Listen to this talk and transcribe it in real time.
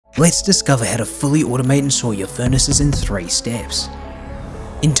Let's discover how to fully automate and sort your furnaces in 3 steps.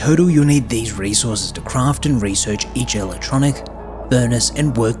 In total, you'll need these resources to craft and research each electronic, furnace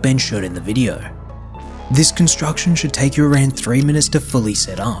and workbench shown in the video. This construction should take you around 3 minutes to fully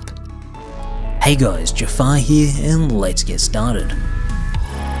set up. Hey guys, Jfarr here and let's get started.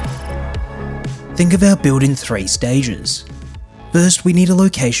 Think of our build in 3 stages. First, we need a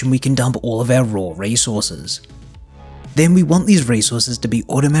location we can dump all of our raw resources. Then we want these resources to be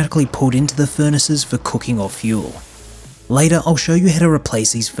automatically pulled into the furnaces for cooking or fuel. Later, I'll show you how to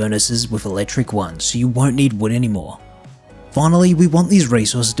replace these furnaces with electric ones so you won't need wood anymore. Finally, we want these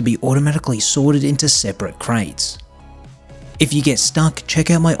resources to be automatically sorted into separate crates. If you get stuck, check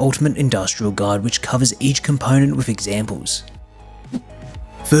out my ultimate industrial guide which covers each component with examples.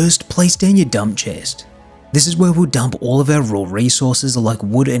 First, place down your dump chest. This is where we'll dump all of our raw resources like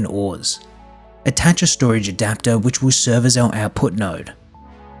wood and ores. Attach a storage adapter which will serve as our output node.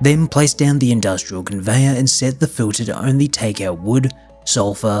 Then place down the industrial conveyor and set the filter to only take out wood,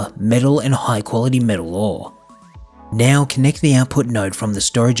 sulfur, metal and high quality metal ore. Now connect the output node from the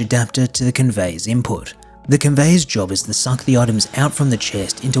storage adapter to the conveyor's input. The conveyor's job is to suck the items out from the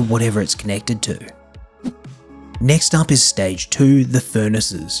chest into whatever it's connected to. Next up is stage 2, the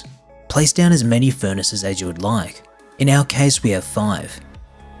furnaces. Place down as many furnaces as you would like. In our case we have 5.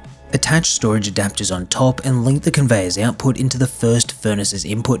 Attach storage adapters on top and link the conveyor's output into the first furnace's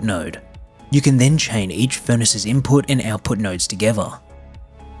input node. You can then chain each furnace's input and output nodes together.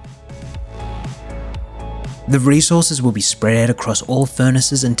 The resources will be spread out across all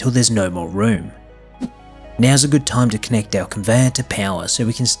furnaces until there's no more room. Now's a good time to connect our conveyor to power so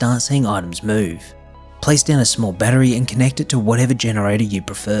we can start seeing items move. Place down a small battery and connect it to whatever generator you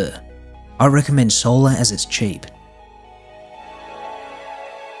prefer. I recommend solar as it's cheap.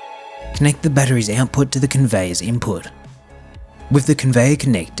 Connect the battery's output to the conveyor's input. With the conveyor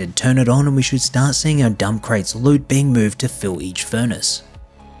connected, turn it on and we should start seeing our dump crates loot being moved to fill each furnace.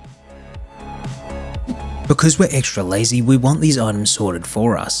 Because we're extra lazy, we want these items sorted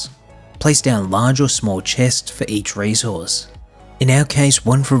for us. Place down large or small chests for each resource. In our case,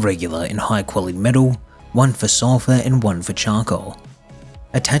 one for regular and high quality metal, one for sulfur and one for charcoal.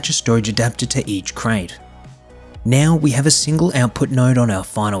 Attach a storage adapter to each crate. Now we have a single output node on our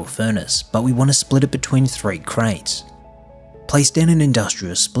final furnace, but we want to split it between 3 crates. Place down an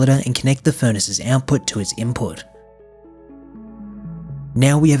industrial splitter and connect the furnace's output to its input.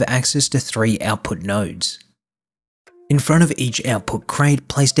 Now we have access to 3 output nodes. In front of each output crate,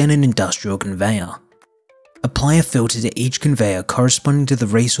 place down an industrial conveyor. Apply a filter to each conveyor corresponding to the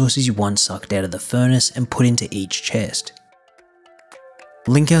resources you want sucked out of the furnace and put into each chest.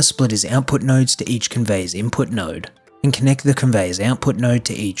 Link our splitter's output nodes to each conveyor's input node, and connect the conveyor's output node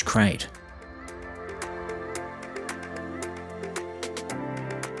to each crate.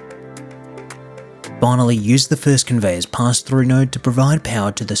 Finally, use the first conveyor's pass-through node to provide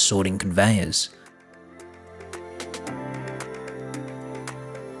power to the sorting conveyors.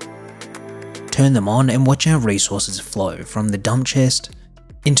 Turn them on and watch our resources flow from the dump chest,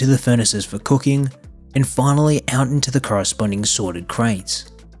 into the furnaces for cooking, and finally out into the corresponding sorted crates.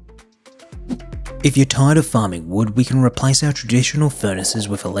 If you're tired of farming wood, we can replace our traditional furnaces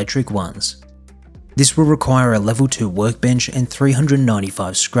with electric ones. This will require a level 2 workbench and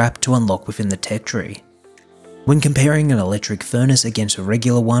 395 scrap to unlock within the tech tree. When comparing an electric furnace against a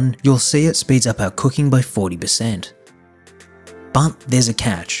regular one, you'll see it speeds up our cooking by 40%. But there's a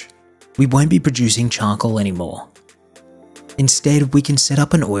catch. We won't be producing charcoal anymore. Instead, we can set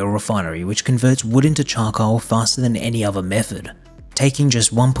up an oil refinery which converts wood into charcoal faster than any other method, taking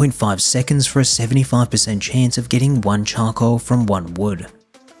just 1.5 seconds for a 75% chance of getting 1 charcoal from 1 wood.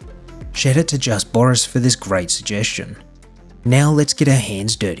 Shout out to Just Boris for this great suggestion. Now let's get our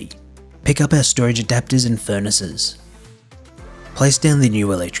hands dirty. Pick up our storage adapters and furnaces. Place down the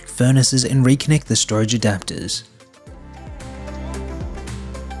new electric furnaces and reconnect the storage adapters.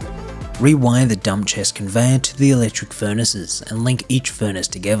 Rewire the dump chest conveyor to the electric furnaces and link each furnace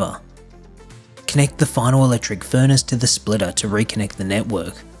together. Connect the final electric furnace to the splitter to reconnect the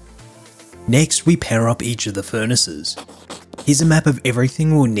network. Next, we power up each of the furnaces. Here's a map of everything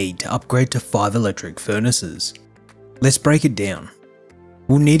we'll need to upgrade to 5 electric furnaces. Let's break it down.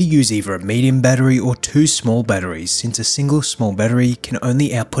 We'll need to use either a medium battery or 2 small batteries since a single small battery can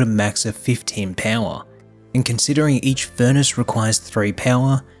only output a max of 15 power, and considering each furnace requires 3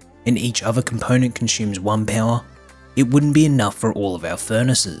 power, and each other component consumes 1 power, it wouldn't be enough for all of our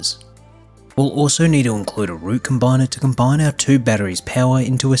furnaces. We'll also need to include a root combiner to combine our 2 batteries' power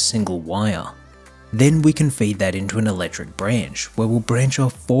into a single wire. Then we can feed that into an electric branch, where we'll branch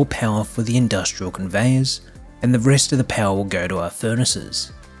off 4 power for the industrial conveyors, and the rest of the power will go to our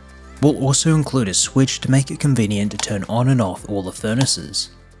furnaces. We'll also include a switch to make it convenient to turn on and off all the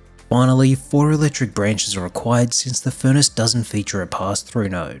furnaces. Finally, 4 electric branches are required since the furnace doesn't feature a pass-through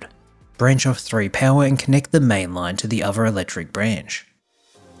node. Branch off 3 power and connect the main line to the other electric branch.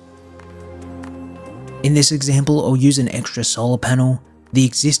 In this example, I'll use an extra solar panel, the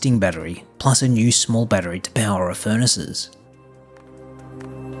existing battery, plus a new small battery to power our furnaces.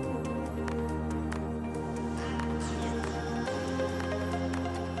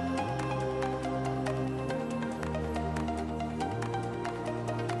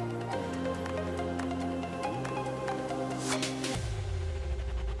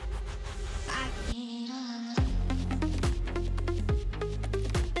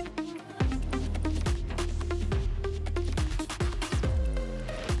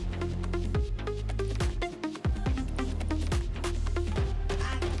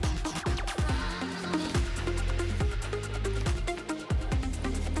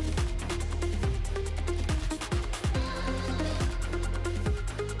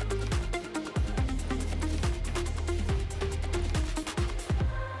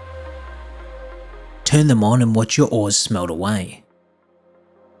 Turn them on and watch your ores smelt away.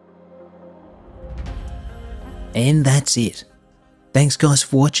 And that's it. Thanks guys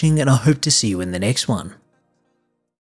for watching, and I hope to see you in the next one.